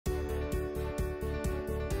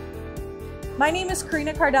My name is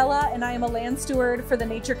Karina Cardella and I am a land steward for the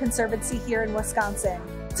Nature Conservancy here in Wisconsin.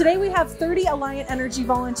 Today we have 30 Alliant Energy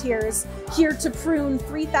volunteers here to prune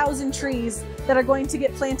 3,000 trees that are going to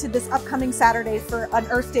get planted this upcoming Saturday for an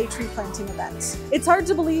Earth Day tree planting event. It's hard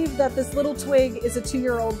to believe that this little twig is a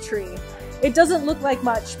 2-year-old tree. It doesn't look like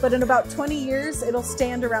much, but in about 20 years it'll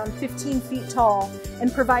stand around 15 feet tall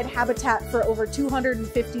and provide habitat for over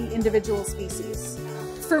 250 individual species.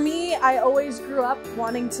 For me, I always grew up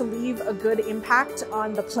wanting to leave a good impact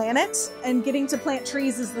on the planet, and getting to plant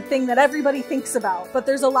trees is the thing that everybody thinks about, but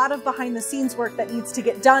there's a lot of behind the scenes work that needs to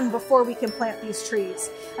get done before we can plant these trees.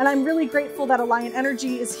 And I'm really grateful that Alliant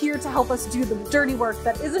Energy is here to help us do the dirty work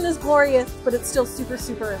that isn't as glorious, but it's still super,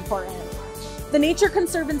 super important. The Nature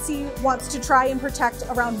Conservancy wants to try and protect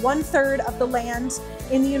around 1/3 of the land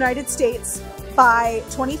in the United States by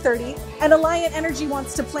 2030, and Alliant Energy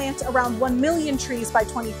wants to plant around 1 million trees by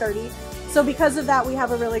 2030. So because of that, we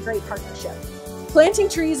have a really great partnership. Planting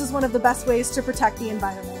trees is one of the best ways to protect the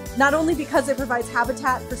environment, not only because it provides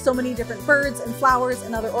habitat for so many different birds and flowers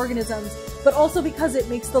and other organisms, but also because it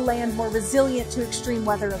makes the land more resilient to extreme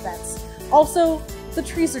weather events. Also, the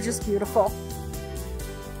trees are just beautiful.